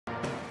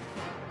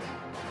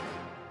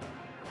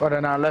But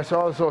now let's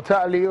also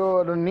tell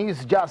you the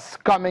news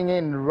just coming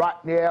in right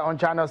here on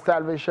Channels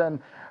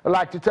Television. I'd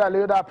like to tell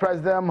you that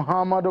President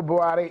Muhammadu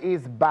Buhari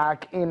is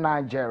back in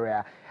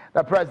Nigeria.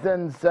 The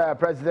president's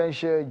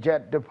presidential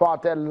jet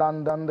departed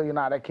London, the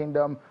United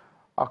Kingdom,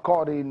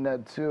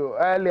 according to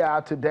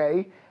earlier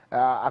today.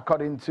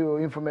 According to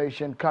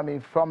information coming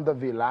from the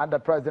villa, the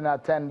president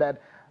attended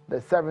the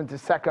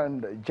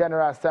 72nd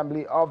General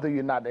Assembly of the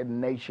United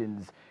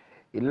Nations.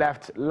 He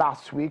left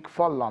last week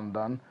for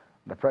London.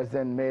 The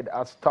president made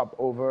a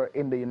stopover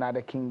in the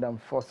United Kingdom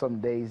for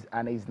some days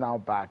and is now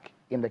back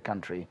in the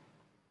country.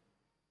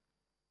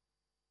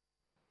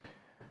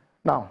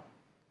 Now,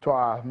 to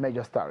our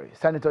major story.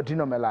 Senator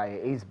Dino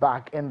Melaye is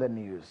back in the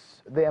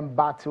news. The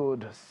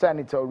embattled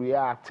senator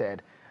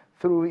reacted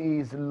through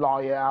his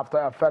lawyer after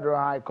a federal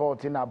high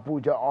court in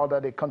Abuja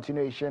ordered a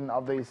continuation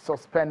of the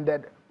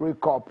suspended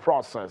recall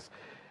process.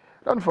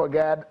 Don't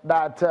forget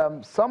that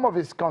some of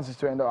his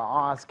constituents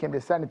are asking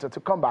the senator to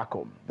come back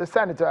home. The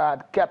senator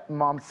had kept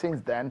mum since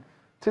then.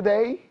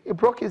 Today, he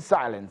broke his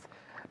silence.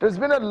 There's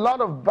been a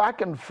lot of back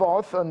and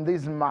forth on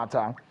this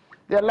matter.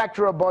 The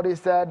electoral body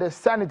said the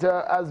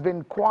senator has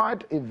been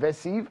quite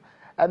evasive,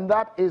 and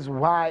that is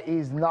why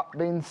he's not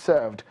being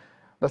served.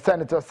 The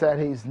senator said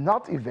he's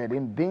not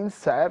evading being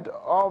served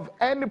of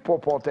any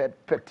purported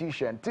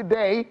petition.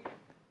 Today,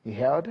 he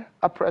held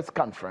a press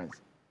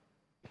conference.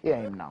 Hear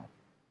him now.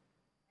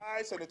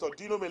 I, Senator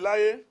Dino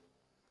Melaye,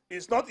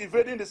 is not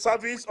evading the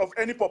service of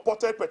any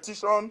purported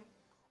petition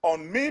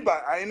on me by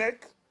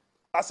INEC.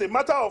 As a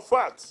matter of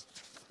fact,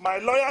 my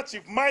lawyer,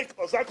 Chief Mike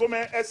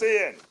Ozakome,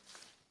 SAN,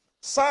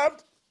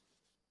 served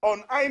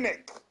on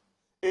INEC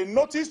a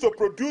notice to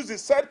produce the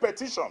said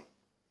petition.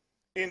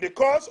 In the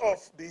course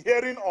of the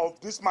hearing of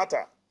this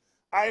matter,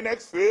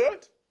 INEC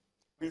failed,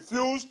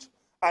 refused,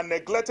 and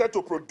neglected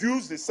to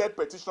produce the said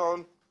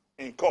petition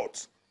in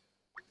court.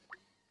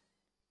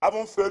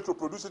 Haven't failed to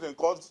produce it in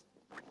court.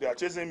 They are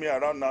chasing me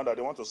around now that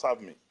they want to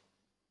serve me.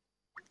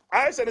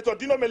 I, Senator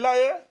Dino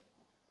Melaye,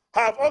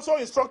 have also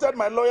instructed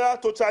my lawyer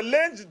to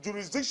challenge the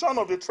jurisdiction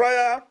of the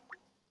trial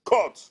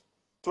court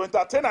to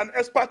entertain an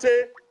ex parte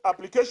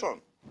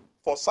application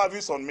for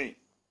service on me.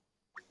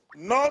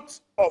 Not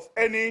of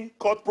any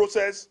court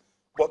process,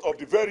 but of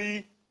the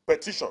very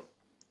petition,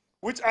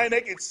 which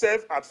INEC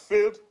itself had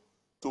failed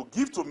to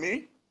give to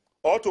me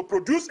or to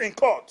produce in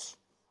court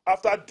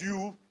after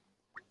due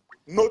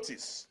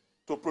notice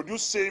to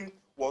produce same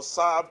was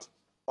served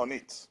on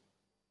it.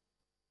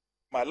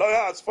 My lawyer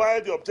has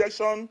filed the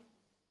objection,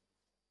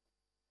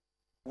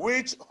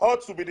 which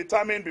ought to be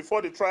determined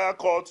before the trial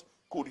court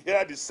could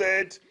hear the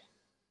said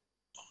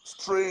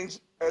strange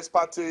ex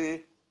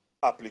parte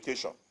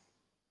application.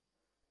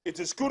 It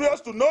is curious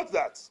to note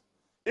that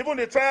even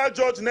the trial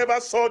judge never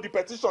saw the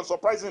petition,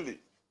 surprisingly.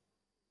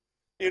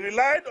 He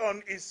relied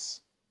on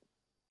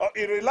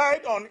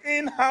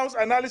in-house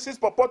analysis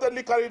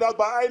purportedly carried out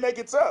by INEC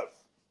itself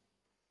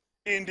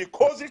in the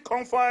cozy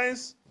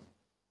confines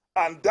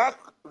and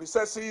dark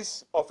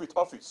recesses of its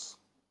office.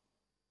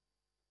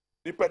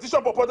 The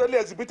petition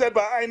purportedly exhibited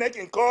by INEC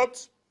in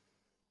court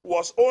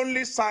was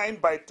only signed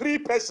by 3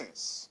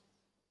 persons,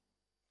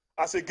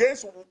 as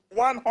against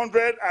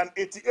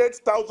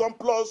 188,000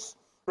 plus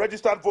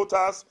registered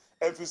voters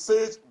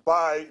envisaged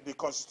by the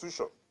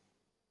Constitution.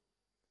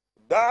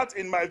 That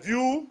in my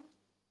view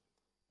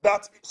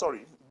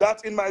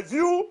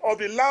of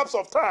the lapse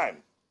of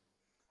time,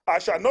 I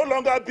shall no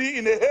longer be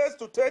in a haste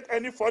to take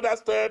any further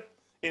step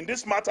in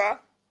this matter,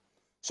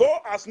 so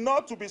as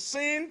not to be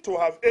seen to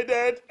have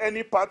aided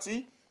any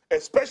party,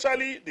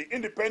 especially the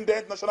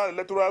Independent National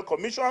Electoral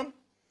Commission,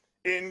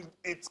 in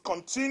its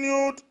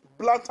continued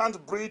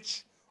blatant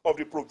breach of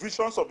the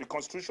provisions of the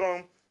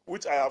Constitution,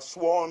 which I have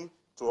sworn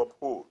to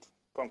uphold.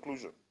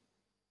 Conclusion.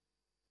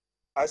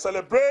 I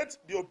celebrate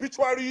the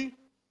obituary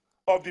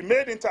of the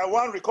Made in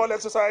Taiwan recall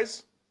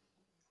exercise,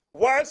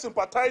 while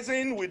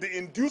sympathizing with the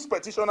induced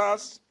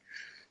petitioners,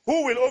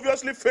 who will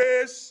obviously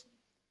face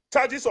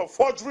charges of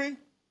forgery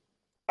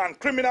and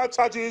criminal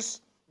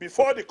charges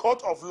before the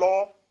court of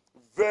law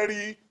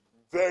very,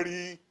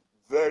 very,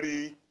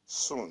 very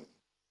soon.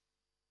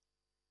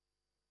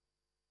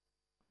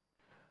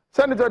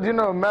 Senator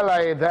Dino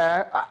Melaye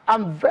there,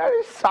 I'm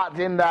very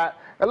certain that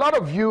a lot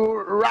of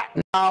you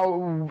right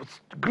now,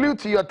 glued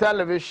to your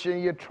television,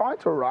 you're trying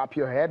to wrap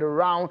your head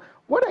around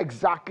what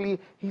exactly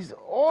is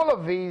all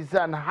of this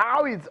and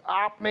how it's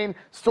happening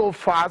so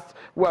fast.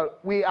 Well,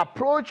 we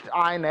approached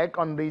INEC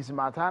on this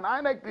matter, and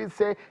INEC did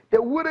say they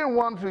wouldn't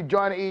want to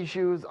join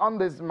issues on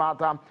this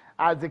matter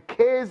as the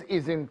case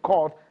is in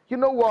court. You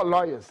know what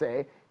lawyers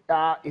say?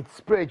 It's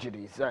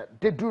prejudice.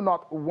 They do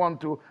not want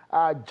to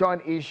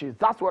join issues.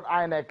 That's what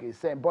INEC is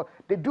saying. But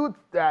they did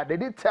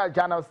tell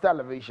Channels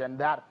Television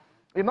that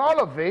in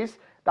all of this,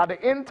 that the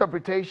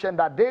interpretation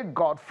that they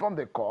got from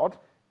the court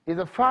is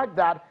the fact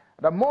that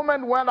the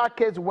moment when that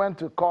case went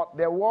to court,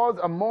 there was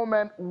a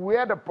moment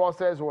where the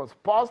process was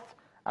paused,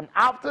 and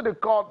after the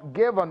court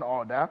gave an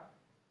order,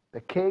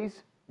 the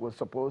case was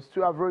supposed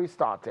to have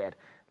restarted.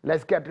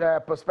 Let's get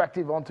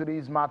perspective onto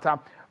this matter.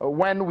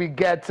 When we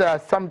get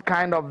some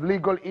kind of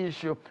legal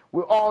issue,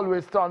 we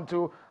always turn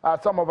to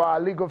some of our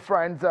legal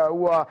friends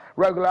who are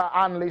regular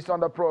analysts on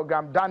the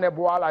program. Daniel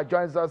Bwala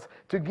joins us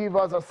to give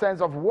us a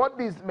sense of what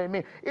this may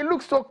mean. It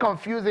looks so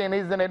confusing,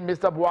 isn't it,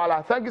 Mr.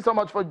 Bwala? Thank you so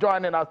much for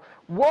joining us.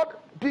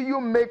 What do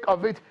you make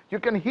of it? You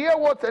can hear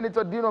what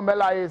Senator Dino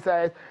Melaye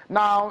says.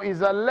 Now,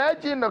 he's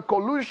alleging a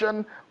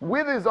collusion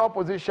with his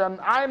opposition,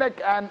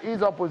 INEC and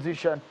his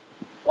opposition.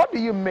 What do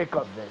you make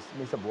of this,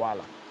 Mr.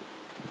 Bwala?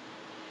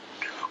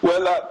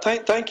 Well,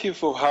 thank you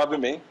for having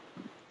me.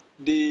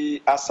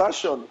 The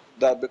assertion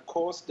that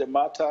because the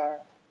matter,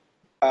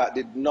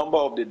 the number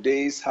of the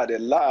days had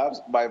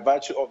elapsed by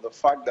virtue of the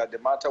fact that the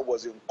matter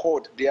was in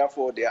court,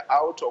 therefore they are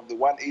out of the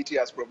 180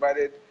 as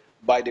provided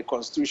by the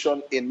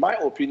Constitution, in my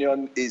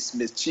opinion, is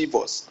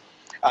mischievous,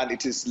 and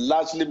it is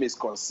largely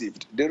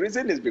misconceived. The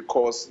reason is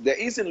because there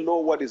is in law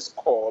what is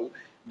called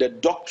the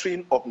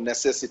doctrine of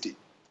necessity.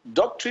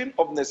 Doctrine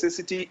of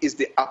necessity is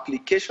the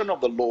application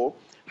of the law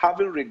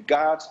having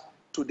regard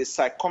to the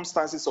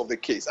circumstances of the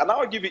case. And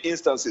I'll give you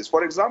instances.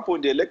 For example,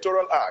 in the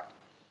Electoral Act,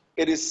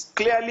 it is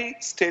clearly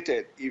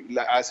stated,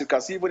 as you can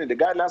see even in the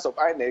guidelines of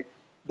INEC,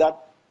 that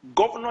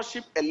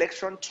governorship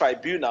election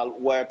tribunal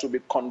were to be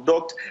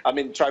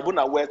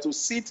tribunal were to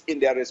sit in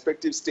their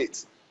respective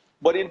states.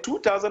 But in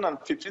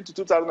 2015 to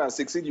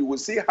 2016, you will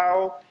see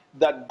how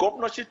that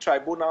governorship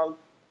tribunal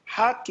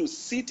had to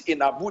sit in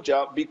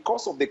Abuja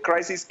because of the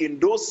crisis in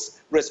those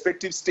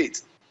respective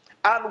states.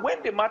 And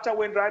when the matter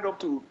went right up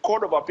to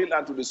Court of Appeal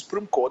and to the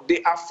Supreme Court,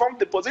 they affirmed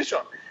the position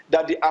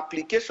that the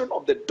application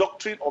of the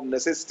doctrine of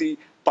necessity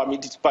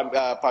permits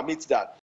that.